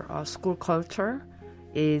 Our school culture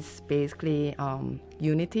is basically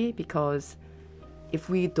unity, because if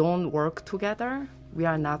we don't work together, we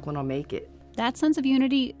are not going to make it. That sense of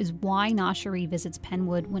unity is why Nashri visits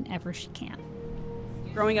Penwood whenever she can.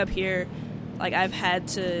 Growing up here, I've had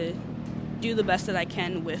to do the best that I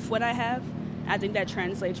can with what I have. I think that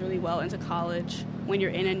translates really well into college when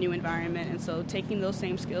you're in a new environment. And so taking those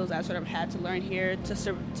same skills I sort of had to learn here to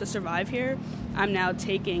survive here, I'm now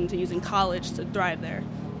taking to using college to thrive there.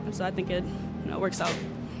 And so I think it works out.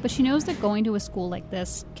 But she knows that going to a school like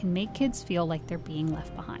this can make kids feel like they're being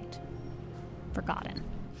left behind, forgotten.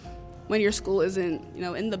 When your school isn't,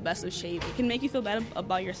 in the best of shape, it can make you feel bad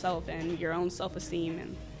about yourself and your own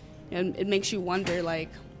self-esteem. And it makes you wonder,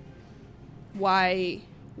 why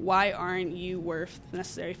aren't you worth the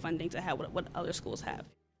necessary funding to have what other schools have?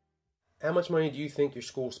 How much money do you think your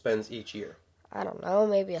school spends each year? I don't know,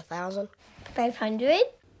 maybe 1,000. 500?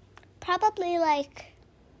 Probably like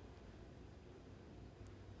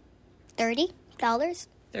 $30.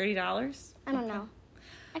 $30? I don't know.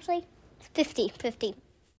 Actually, 50.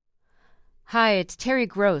 Hi, it's Terry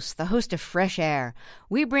Gross, the host of Fresh Air.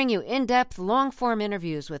 We bring you in-depth, long-form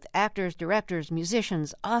interviews with actors, directors,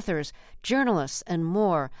 musicians, authors, journalists, and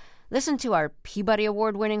more. Listen to our Peabody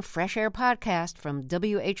Award-winning Fresh Air podcast from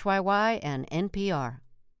WHYY and NPR.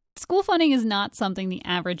 School funding is not something the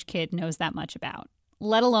average kid knows that much about,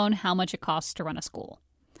 let alone how much it costs to run a school.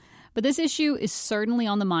 But this issue is certainly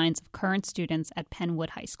on the minds of current students at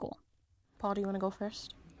Penwood High School. Paul, do you want to go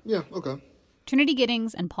first? Yeah, okay. Trinity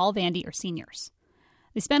Giddings and Paul Vandy are seniors.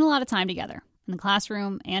 They spend a lot of time together, in the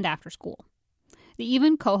classroom and after school. They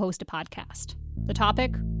even co-host a podcast. The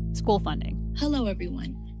topic, school funding. Hello,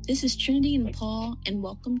 everyone. This is Trinity and Paul, and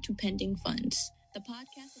welcome to Pending Funds, the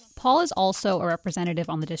podcast. Paul is also a representative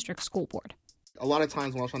on the district school board. A lot of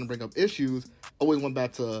times when I was trying to bring up issues, I always went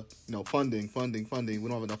back to, funding. We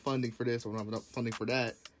don't have enough funding for this, or we don't have enough funding for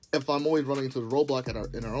that. If I'm always running into the roadblock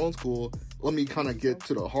in our own school, let me kind of get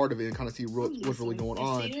to the heart of it and kind of see what's really going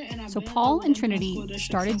on. So Paul and Trinity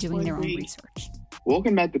started doing their own research.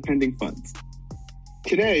 Welcome back to Pending Funds.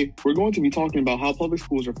 Today, we're going to be talking about how public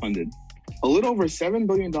schools are funded. A little over $7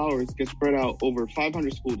 billion gets spread out over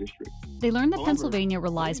 500 school districts. They learned that Pennsylvania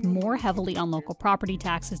relies more heavily on local property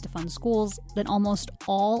taxes to fund schools than almost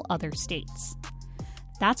all other states.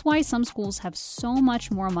 That's why some schools have so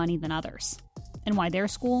much more money than others, and why their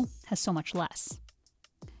school has so much less.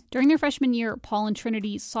 During their freshman year, Paul and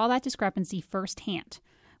Trinity saw that discrepancy firsthand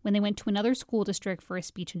when they went to another school district for a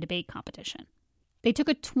speech and debate competition. They took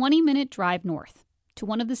a 20-minute drive north to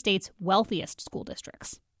one of the state's wealthiest school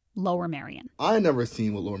districts, Lower Merion. I had never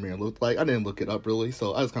seen what Lower Merion looked like. I didn't look it up, really,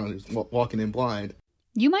 so I was kind of just walking in blind.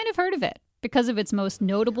 You might have heard of it because of its most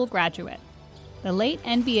notable graduate, the late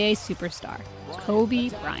NBA superstar, Kobe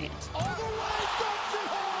Bryant.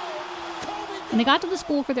 When they got to the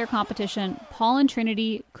school for their competition, Paul and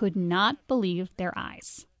Trinity could not believe their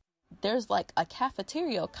eyes. There's like a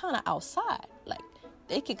cafeteria kind of outside. Like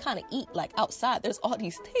they could kind of eat like outside. There's all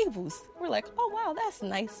these tables. We're like, oh wow, that's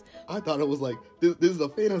nice. I thought it was like, this is a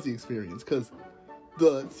fantasy experience because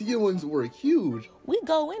the ceilings were huge. We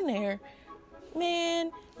go in there,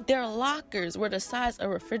 man, their lockers were the size of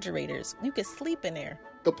refrigerators. You could sleep in there.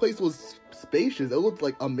 The place was spacious. It looked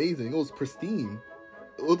like amazing. It was pristine.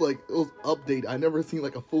 It looked like it was updated. I never seen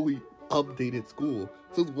like a fully updated school.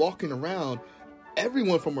 So walking around,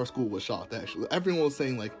 everyone from our school was shocked, actually. Everyone was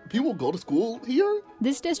saying, like, people go to school here?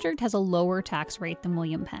 This district has a lower tax rate than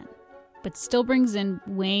William Penn, but still brings in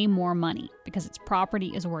way more money because its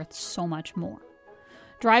property is worth so much more.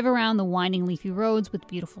 Drive around the winding leafy roads with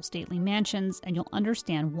beautiful stately mansions, and you'll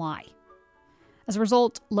understand why. As a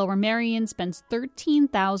result, Lower Merion spends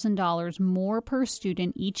 $13,000 more per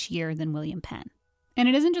student each year than William Penn. And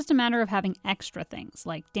it isn't just a matter of having extra things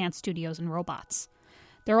like dance studios and robots.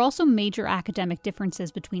 There are also major academic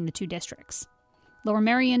differences between the two districts. Lower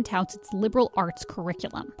Merion touts its liberal arts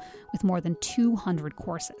curriculum with more than 200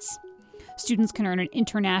 courses. Students can earn an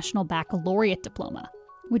international baccalaureate diploma,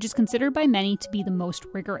 which is considered by many to be the most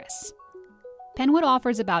rigorous. Penwood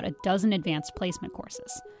offers about a dozen advanced placement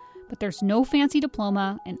courses, but there's no fancy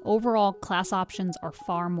diploma, and overall class options are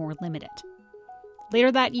far more limited. Later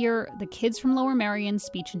that year, the kids from Lower Merion's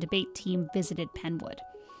speech and debate team visited Penwood.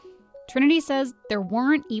 Trinity says there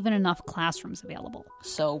weren't even enough classrooms available.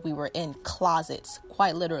 So we were in closets,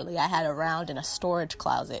 quite literally. I had a round in a storage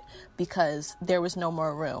closet because there was no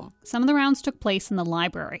more room. Some of the rounds took place in the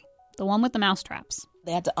library, the one with the mousetraps.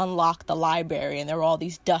 They had to unlock the library, and there were all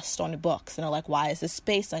these dust on the books. And they're like, why is this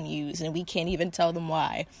space unused? And we can't even tell them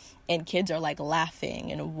why. And kids are like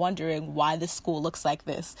laughing and wondering why this school looks like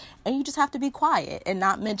this. And you just have to be quiet and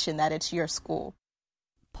not mention that it's your school.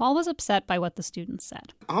 Paul was upset by what the students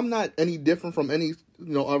said. I'm not any different from any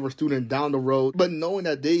other student down the road, but knowing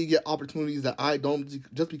that they get opportunities that I don't,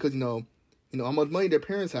 just because how much money their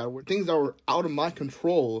parents had, things that were out of my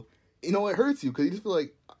control, it hurts you because you just feel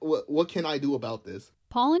like, what can I do about this?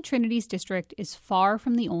 Paul and Trinity's district is far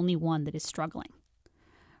from the only one that is struggling.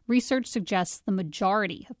 Research suggests the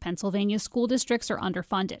majority of Pennsylvania's school districts are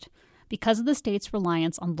underfunded because of the state's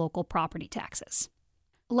reliance on local property taxes.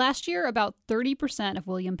 Last year, about 30% of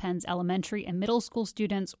William Penn's elementary and middle school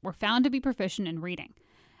students were found to be proficient in reading,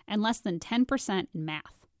 and less than 10% in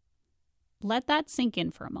math. Let that sink in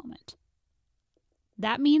for a moment.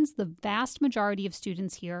 That means the vast majority of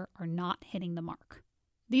students here are not hitting the mark.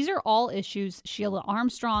 These are all issues Sheila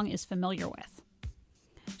Armstrong is familiar with.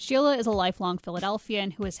 Sheila is a lifelong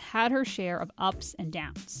Philadelphian who has had her share of ups and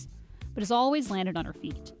downs, but has always landed on her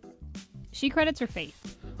feet. She credits her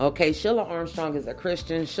faith. Okay, Sheila Armstrong is a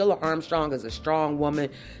Christian. Sheila Armstrong is a strong woman.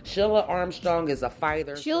 Sheila Armstrong is a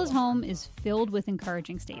fighter. Sheila's home is filled with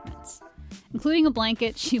encouraging statements, including a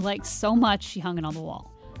blanket she liked so much she hung it on the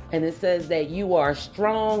wall. And it says that you are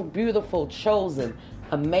strong, beautiful, chosen,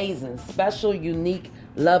 amazing, special, unique,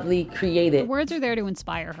 lovely, created. The words are there to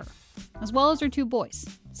inspire her, as well as her two boys,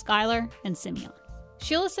 Skylar and Simeon.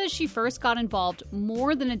 Sheila says she first got involved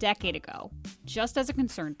more than a decade ago, just as a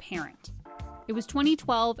concerned parent. It was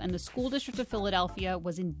 2012, and the school district of Philadelphia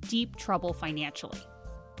was in deep trouble financially.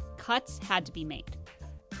 Cuts had to be made.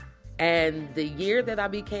 And the year that I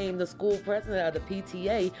became the school president of the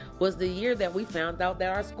PTA was the year that we found out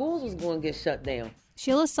that our schools was going to get shut down.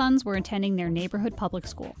 Sheila's sons were attending their neighborhood public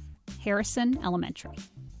school, Harrison Elementary.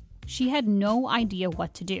 She had no idea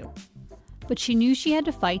what to do, but she knew she had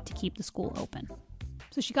to fight to keep the school open.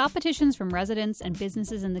 So she got petitions from residents and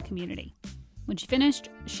businesses in the community. When she finished,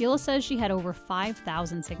 Sheila says she had over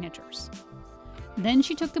 5,000 signatures. Then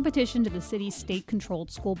she took the petition to the city's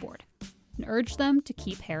state-controlled school board and urged them to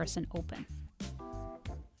keep Harrison open.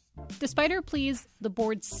 Despite her pleas, the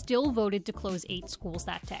board still voted to close 8 schools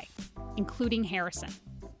that day, including Harrison.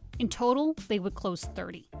 In total, they would close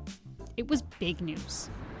 30. It was big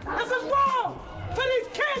news. This is wrong! For these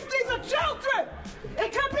kids, these are children!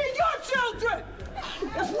 It could be your children!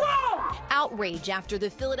 It's wrong! Outrage after the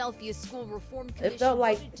Philadelphia School Reform Commission. It felt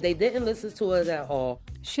like they didn't listen to us at all.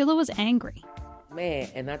 Sheila was angry. Man,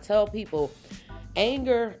 and I tell people,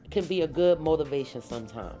 anger can be a good motivation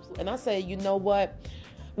sometimes. And I say, you know what?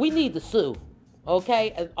 We need to sue.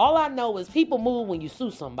 Okay? And all I know is people move when you sue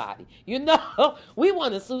somebody. You know? We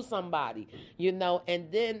want to sue somebody. You know?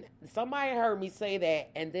 And then somebody heard me say that,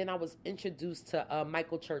 and then I was introduced to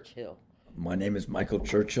Michael Churchill. My name is Michael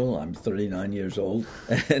Churchill. I'm 39 years old,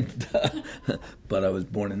 and but I was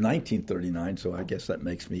born in 1939, so I guess that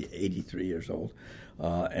makes me 83 years old.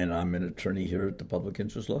 And I'm an attorney here at the Public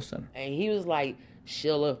Interest Law Center. And he was like,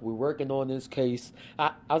 Sheila, we're working on this case.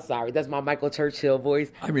 I'm sorry, that's my Michael Churchill voice.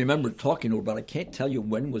 I remember talking to her, but I can't tell you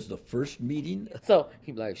when was the first meeting. So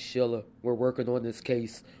he'd be like, Sheila, we're working on this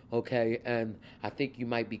case, okay? And I think you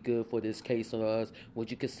might be good for this case on us. Would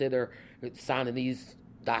you consider signing these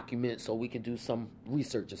documents so we can do some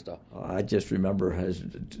research and stuff? I just remember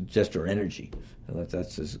just her energy.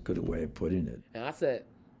 That's as good a way of putting it. And I said,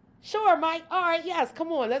 sure, Mike. All right, yes,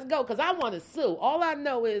 come on, let's go, because I want to sue. All I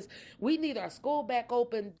know is we need our school back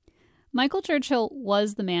open. Michael Churchill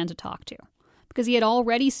was the man to talk to, because he had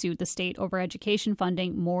already sued the state over education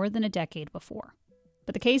funding more than a decade before.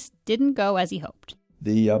 But the case didn't go as he hoped.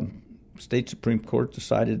 The state Supreme Court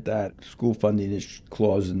decided that school funding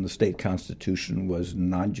clause in the state constitution was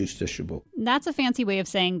non-justiciable. That's a fancy way of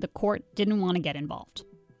saying the court didn't want to get involved.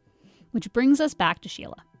 Which brings us back to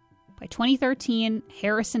Sheila. By 2013,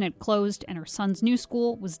 Harrison had closed and her son's new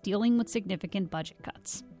school was dealing with significant budget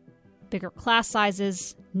cuts. Bigger class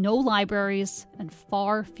sizes, no libraries, and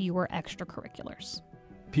far fewer extracurriculars.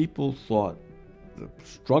 People thought the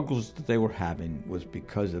struggles that they were having was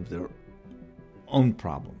because of their own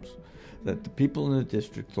problems. That the people in the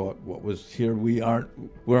district thought what was here, we aren't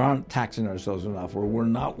taxing ourselves enough, or we're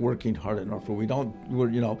not working hard enough, or we don't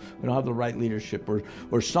have the right leadership, or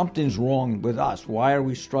something's wrong with us. Why are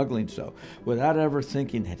we struggling so? Without ever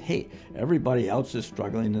thinking that, hey, everybody else is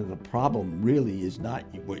struggling, and the problem really is not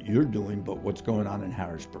what you're doing, but what's going on in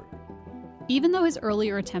Harrisburg. Even though his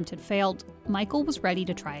earlier attempt had failed, Michael was ready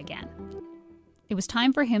to try again. It was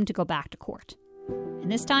time for him to go back to court.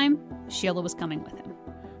 And this time, Sheila was coming with him.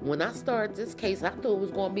 When I started this case, I thought it was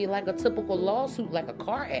going to be like a typical lawsuit, like a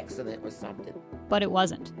car accident or something. But it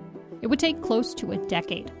wasn't. It would take close to a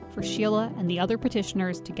decade for Sheila and the other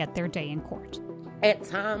petitioners to get their day in court. At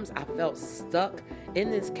times, I felt stuck in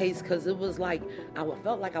this case because it was like I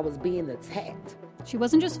felt like I was being attacked. She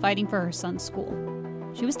wasn't just fighting for her son's school.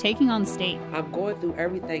 She was taking on the state. I'm going through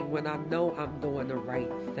everything when I know I'm doing the right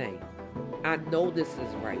thing. I know this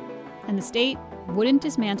is right. And the state wouldn't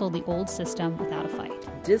dismantle the old system without a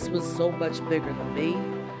fight. This was so much bigger than me.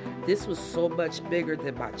 This was so much bigger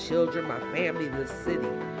than my children, my family, the city.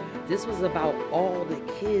 This was about all the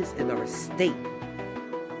kids in our state.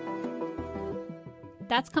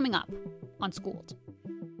 That's coming up on Schooled.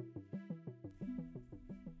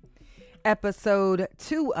 Episode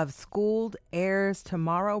 2 of Schooled airs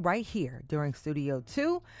tomorrow right here during Studio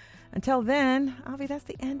 2. Until then, Avi, that's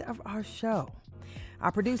the end of our show.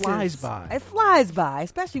 Our producers... It flies by,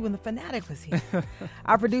 especially when the Fanatic was here.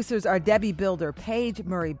 Our producers are Debbie Builder, Paige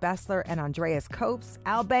Murray Bessler, and Andreas Copes.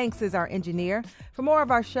 Al Banks is our engineer. For more of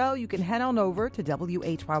our show, you can head on over to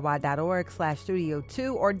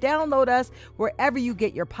whyy.org/studio2 or download us wherever you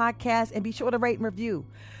get your podcasts, and be sure to rate and review.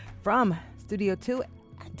 From Studio 2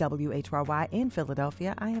 WHRY in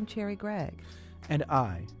Philadelphia, I am Cherry Gregg. And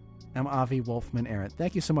I am Avi Wolfman Arent.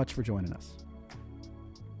 Thank you so much for joining us.